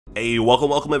Hey,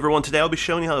 welcome everyone. Today I'll be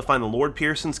showing you how to find the Lord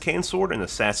Pearsons Canesword in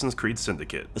Assassin's Creed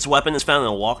Syndicate. This weapon is found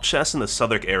in a locked chest in the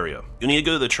Southwark area. You'll need to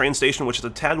go to the train station, which is a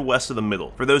tad west of the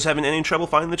middle. For those having any trouble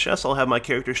finding the chest, I'll have my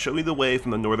character show you the way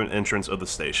from the northern entrance of the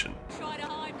station. Try to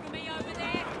hide from me over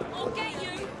there, I'll get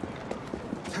you!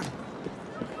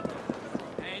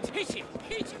 And hit him!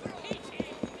 Hit him! Hit him!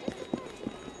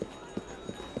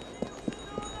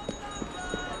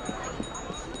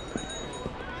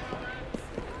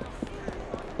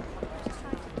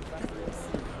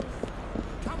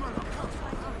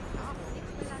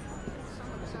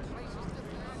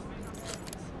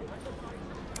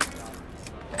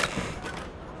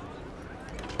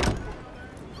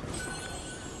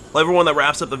 Well, everyone, that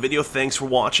wraps up the video. Thanks for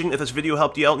watching. If this video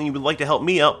helped you out and you would like to help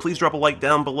me out, please drop a like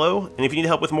down below. And if you need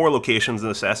help with more locations in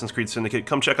Assassin's Creed Syndicate,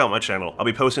 come check out my channel. I'll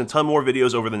be posting a ton more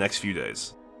videos over the next few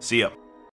days. See ya.